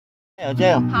加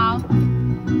油！好。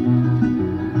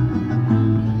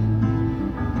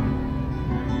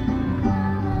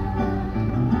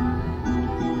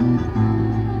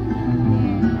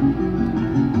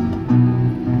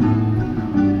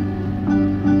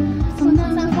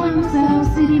Sometimes I find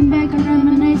myself sitting back and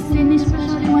reminiscing,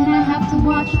 especially when I have to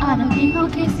watch other people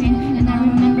kissing. And I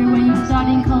remember when you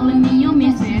started calling me your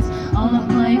missus. All the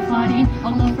play fighting,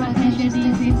 all the flirtatious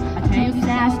disease. I tell you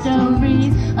sad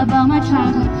stories about my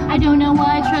childhood. I don't know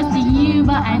why I trusted you,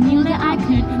 but I knew that I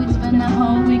could. We spent the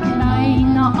whole week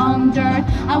lying on dirt.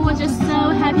 I was just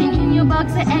so happy in your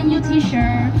boxer and your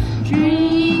t-shirt.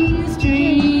 Dreams,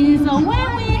 dreams of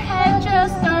when we had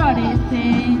just started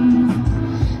things.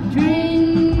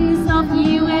 Dreams of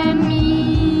you and me.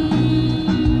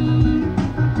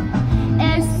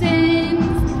 It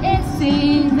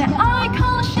seems that I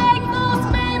can't shake those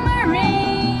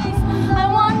memories. I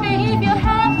wonder if you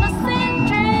have the same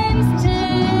dreams too.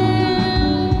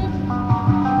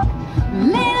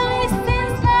 Littlest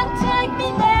things that take me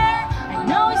there. I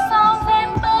know it sounds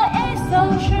lame, but it's so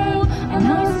true. I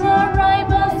know it's not right,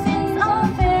 but seems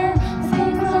unfair.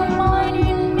 Seems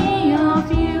reminding me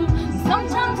of you.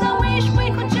 Sometimes I wish we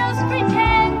could just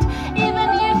pretend, even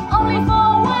if only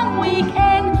for one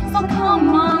weekend. So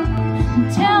come on,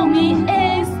 tell me,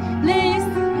 is this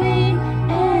the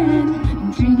end?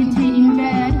 Drinking tea in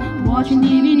bed, watching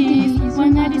DVDs.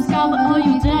 When I discover all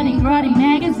you dirty, grotty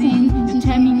magazines, you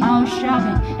take me out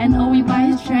shopping, and all we buy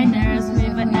is trainers.